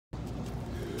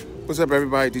What's up,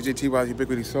 everybody? DJ T-Wise,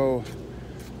 Ubiquity Soul.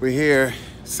 We're here,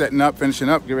 setting up, finishing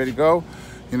up, get ready to go.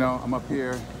 You know, I'm up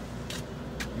here.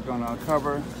 We're gonna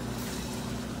uncover.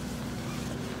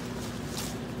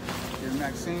 Get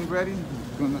Maxine ready.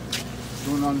 Doing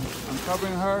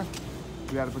uncovering her.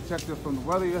 We had to protect her from the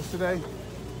weather yesterday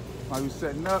while we were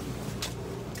setting up.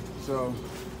 So,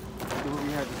 do what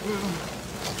we had to do.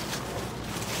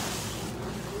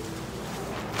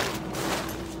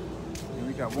 And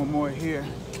we got one more here.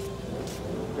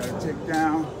 Got to take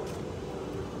down.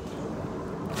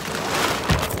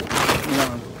 You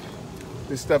know,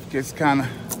 this stuff gets kind of,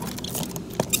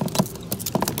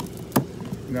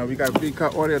 you know, we got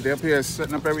V-cut order. They're up here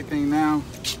setting up everything now.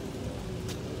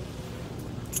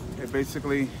 They're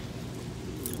basically,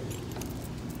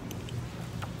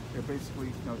 you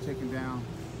know, taking down,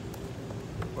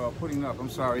 well, putting up, I'm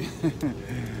sorry,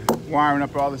 wiring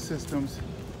up all the systems,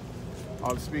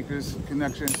 all the speakers,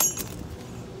 connections.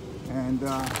 And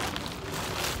pulling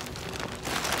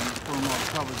all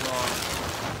the covers off.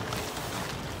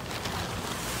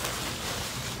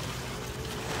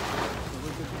 So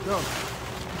we're good to go.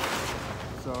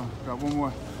 So got one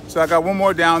more. So I got one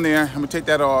more down there. I'm gonna take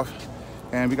that off.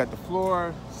 And we got the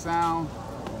floor, sound,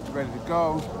 ready to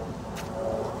go.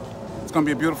 It's gonna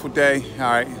be a beautiful day.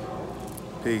 All right,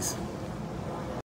 peace.